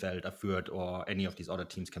Bielefeld, a Fürth, or any of these other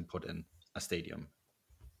teams can put in a stadium.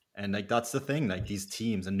 And like that's the thing, like these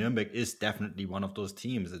teams, and Nuremberg is definitely one of those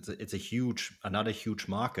teams. It's another huge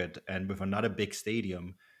market, and with another big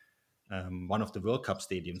stadium, one of the World Cup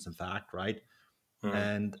stadiums, in fact, right?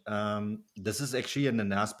 And this is actually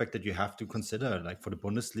an aspect that you have to consider, like for the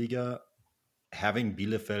Bundesliga. Having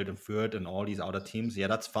Bielefeld and Fürth and all these other teams, yeah,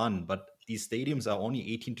 that's fun. But these stadiums are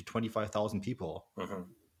only 18 to 25,000 people.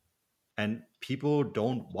 And people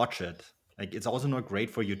don't watch it. Like, it's also not great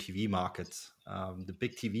for your TV markets. The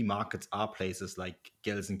big TV markets are places like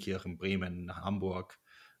Gelsenkirchen, Bremen, Hamburg,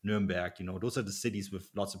 Nuremberg. You know, those are the cities with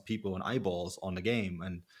lots of people and eyeballs on the game.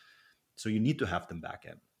 And so you need to have them back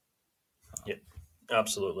in. Yeah,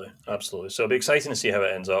 absolutely. So it'll be exciting to see how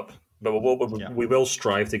it ends up. But we will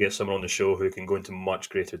strive to get someone on the show who can go into much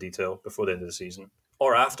greater detail before the end of the season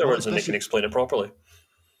or afterwards, and they can explain it properly.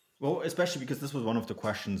 Well, especially because this was one of the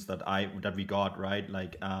questions that we got, right?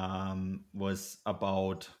 Like, was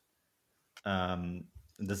about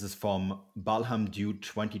this is from Balham Dude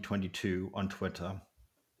 2022 on Twitter,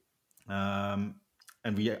 and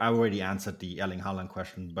I already answered the Erling Haaland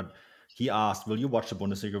question, but he asked, "Will you watch the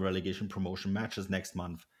Bundesliga relegation promotion matches next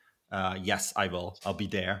month?" Yes, I will. I'll be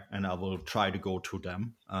there, and I will try to go to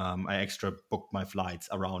them. I extra booked my flights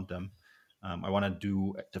around them. I want to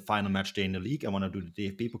do the final match day in the league. I want to do the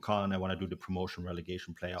DFB Pokal, and I want to do the promotion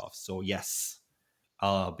relegation playoffs. So yes,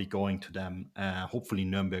 I'll be going to them. Hopefully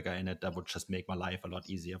Nuremberg are in it. That would just make my life a lot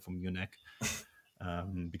easier from Munich,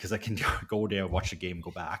 because I can go there, watch a game,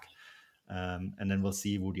 go back. And then we'll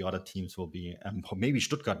see who the other teams will be. Maybe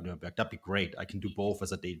Stuttgart, Nuremberg. That'd be great. I can do both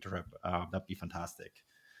as a day trip. That'd be fantastic.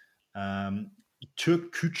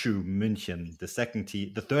 Türkgücü München,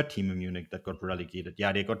 the third team in Munich that got relegated.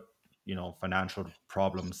 Yeah, they got financial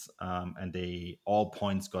problems, and all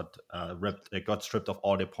points got ripped. They got stripped of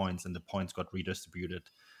all their points, and the points got redistributed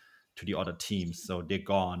to the other teams. So they're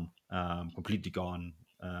gone, completely gone.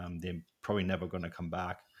 They're probably never going to come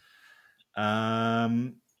back.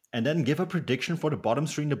 And then give a prediction for the bottom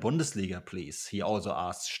three in the Bundesliga, please. He also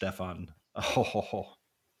asked Stefan.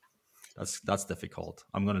 That's difficult.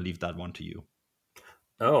 I'm going to leave that one to you.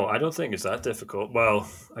 Oh, I don't think it's that difficult. Well,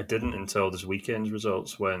 I didn't until this weekend's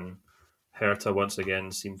results when Hertha once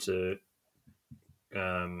again seemed to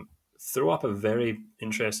throw up a very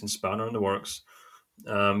interesting spanner in the works.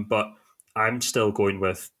 But I'm still going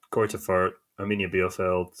with Greuther Fürth, Arminia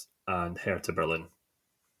Bielefeld, and Hertha Berlin.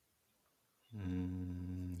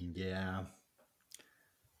 Yeah.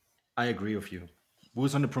 I agree with you.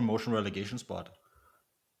 Who's on the promotion relegation spot?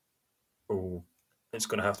 Oh, it's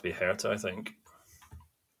going to have to be Hertha, I think.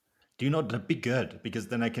 Do you know, that'd be good, because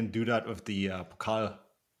then I can do that with the Pokal.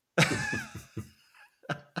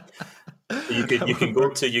 You can go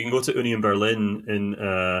to Union Berlin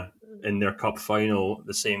in their cup final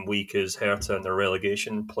the same week as Hertha in their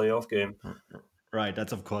relegation playoff game. Right,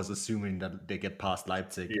 that's of course assuming that they get past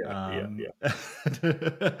Leipzig. Yeah.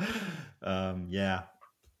 Yeah.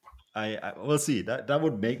 I we'll see. That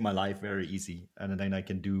would make my life very easy, and then I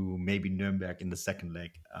can do maybe Nuremberg in the second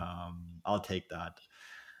leg. I'll take that.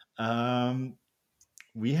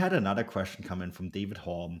 We had another question come in from David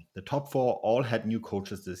Horn. The top four all had new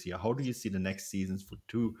coaches this year. How do you see the next seasons for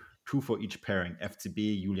two for each pairing?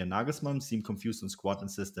 FCB, Julian Nagelsmann seem confused on squad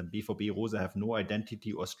and system. BVB, Rose have no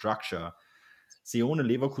identity or structure. Sione,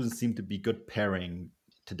 Leverkusen seem to be good pairing.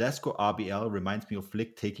 Tedesco, RBL reminds me of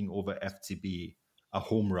Flick taking over FCB, a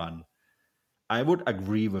home run. I would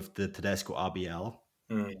agree with the Tedesco RBL,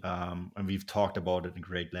 and we've talked about it in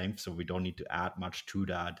great length, so we don't need to add much to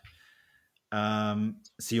that.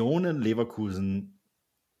 Sione and Leverkusen,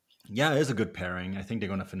 yeah, is a good pairing. I think they're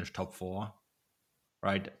going to finish top four,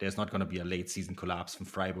 right? There's not going to be a late season collapse from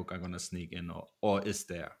Freiburg are going to sneak in, or is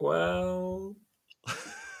there? Well,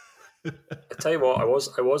 I tell you what, I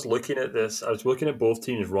was looking at this. I was looking at both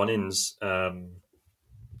teams' run-ins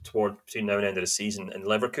toward between now and end of the season, and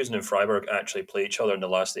Leverkusen and Freiburg actually play each other in the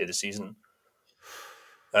last day of the season.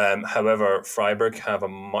 However, Freiburg have a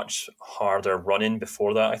much harder run-in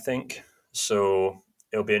before that, I think. So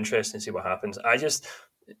it'll be interesting to see what happens.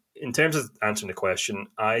 In terms of answering the question,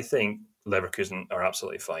 I think Leverkusen are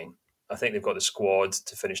absolutely fine. I think they've got the squad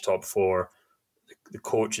to finish top four. The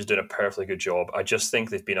coach is doing a perfectly good job. I just think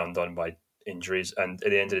they've been undone by injuries. And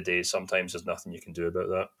at the end of the day, sometimes there's nothing you can do about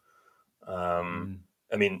that.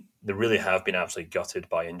 I mean, they really have been absolutely gutted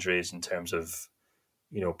by injuries in terms of,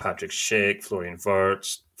 Patrick Schick, Florian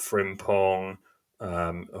Wirtz, Frimpong.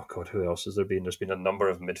 Oh God, who else has there been? There's been a number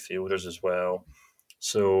of midfielders as well.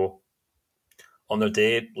 So on their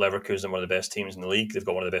day, Leverkusen are one of the best teams in the league. They've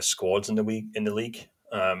got one of the best squads in the league.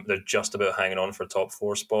 They're just about hanging on for a top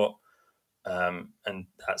four spot. And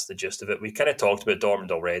that's the gist of it. We kind of talked about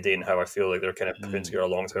Dortmund already and how I feel like they're kind of putting together a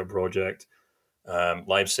long-term project.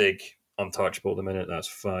 Leipzig, untouchable at the minute, that's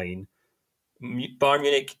fine. Bayern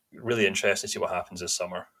Munich, really interesting to see what happens this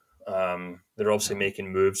summer. They're obviously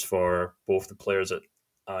making moves for both the players at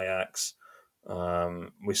Ajax.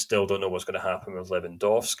 We still don't know what's going to happen with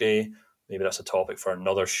Lewandowski. Maybe that's a topic for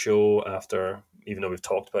another show even though we've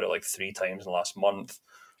talked about it like 3 times in the last month.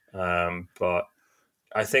 But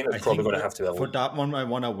I think they're probably going to have to... For that one, I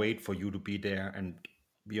want to wait for you to be there and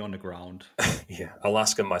be on the ground. Yeah, I'll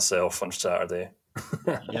ask him myself on Saturday.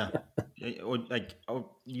 Yeah.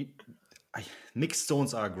 Mixed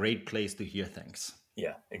zones are a great place to hear things.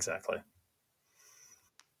 Yeah, exactly.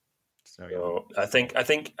 So I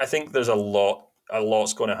think there's a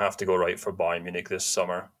lot's going to have to go right for Bayern Munich this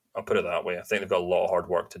summer. I'll put it that way. I think they've got a lot of hard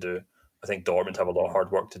work to do. I think Dortmund have a lot of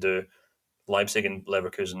hard work to do. Leipzig and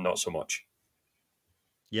Leverkusen, not so much.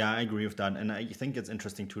 Yeah, I agree with that. And I think it's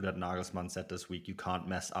interesting too that Nagelsmann said this week, you can't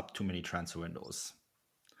mess up too many transfer windows,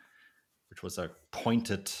 which was a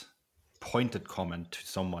pointed comment to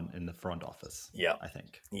someone in the front office. Yeah, I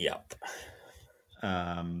think. Yep.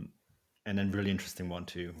 And then really interesting one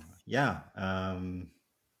too. Yeah. And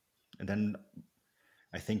then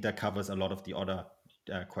I think that covers a lot of the other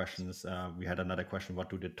questions. We had another question: what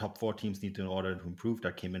do the top 4 teams need in order to improve?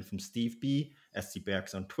 That came in from Steve B. SC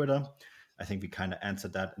Bergs on Twitter. I think we kind of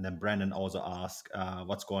answered that. And then Brandon also asked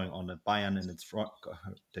what's going on at Bayern and it's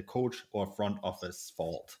the coach or front office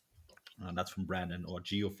fault. That's from Brandon or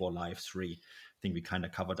Geo4Live3. I think we kind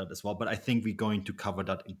of covered that as well. But I think we're going to cover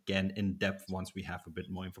that again in depth once we have a bit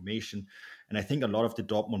more information. And I think a lot of the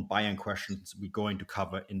Dortmund Bayern questions we're going to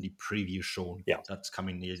cover in the preview show that's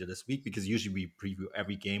coming later this week, because usually we preview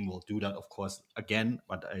every game. We'll do that, of course, again,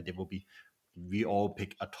 but there will be, we all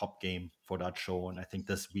pick a top game for that show. And I think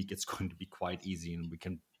this week it's going to be quite easy, and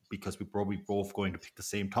because we're probably both going to pick the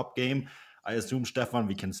same top game. I assume, Stefan,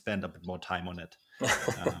 we can spend a bit more time on it.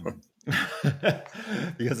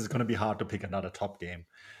 Because it's going to be hard to pick another top game.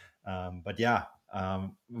 But yeah,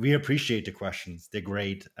 we appreciate the questions. They're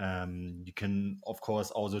great. You can, of course,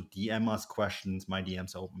 also DM us questions. My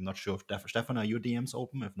DMs are open. I'm not sure if Stefan, are your DMs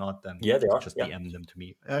open? If not, then yeah, they are. Just DM them to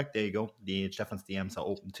me. There you go. Stefan's DMs are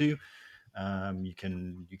open too. You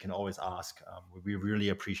can always ask. We really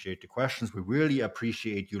appreciate the questions. We really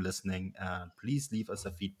appreciate you listening. Please leave us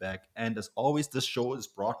a feedback. And as always, this show is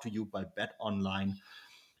brought to you by Bet Online.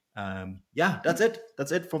 Yeah, that's it.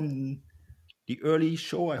 That's it from the early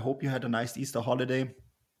show. I hope you had a nice Easter holiday.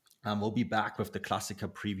 We'll be back with the Klassiker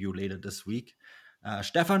preview later this week.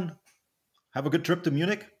 Stefan, have a good trip to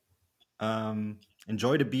Munich.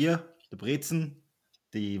 Enjoy the beer, the Brezen,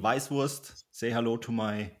 the Weißwurst. Say hello to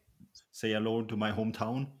my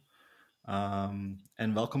hometown.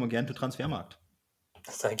 And welcome again to Transfermarkt.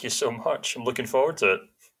 Thank you so much. I'm looking forward to it.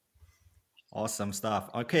 Awesome stuff.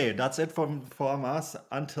 Okay, that's it from us.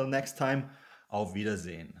 Until next time, auf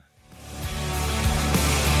Wiedersehen.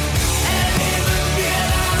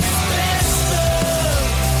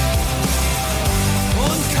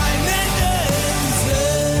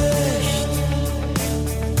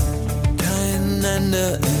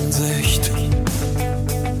 Ende in Sicht.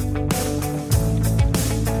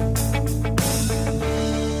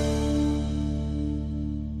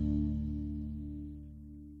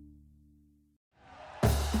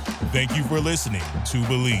 Thank you for listening to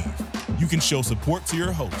Believe. You can show support to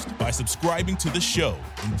your host by subscribing to the show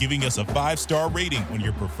and giving us a 5-star rating on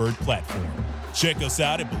your preferred platform. Check us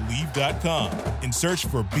out at Believe.com and search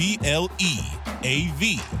for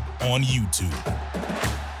BLEAV on YouTube.